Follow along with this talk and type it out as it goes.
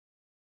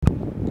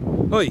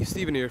Hi,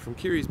 Stephen here from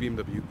Kearys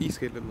BMW,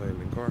 Eastgate Little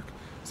Island in Cork.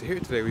 So here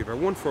today we have our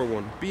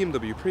 141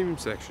 BMW Premium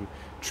Selection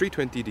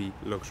 320d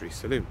Luxury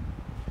Saloon.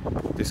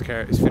 This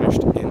car is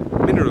finished in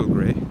mineral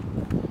grey.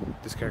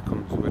 This car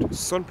comes with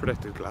sun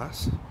protected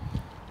glass.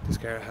 This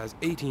car has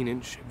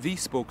 18-inch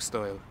V-spoke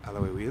style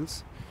alloy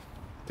wheels.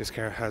 This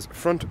car has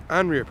front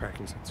and rear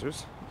parking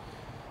sensors.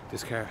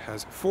 This car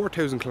has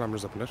 4,000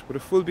 kilometers up on it with a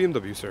full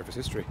BMW service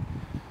history.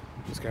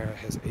 This car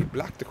has a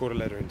black Dakota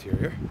leather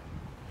interior.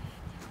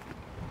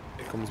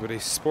 It comes with a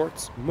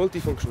sports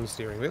multifunctional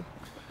steering wheel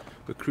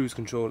with cruise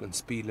control and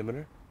speed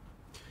limiter.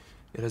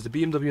 It has the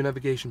BMW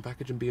navigation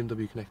package and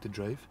BMW connected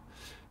drive,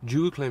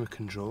 dual climate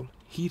control,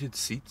 heated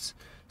seats,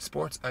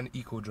 sports and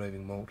eco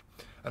driving mode,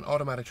 an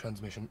automatic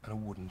transmission and a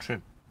wooden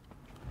trim.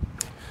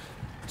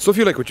 So if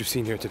you like what you've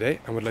seen here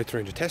today and would like to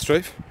arrange a test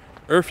drive,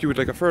 or if you would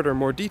like a further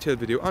more detailed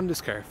video on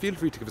this car, feel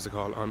free to give us a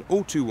call on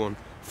 021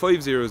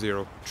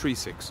 500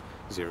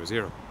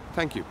 3600.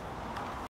 Thank you.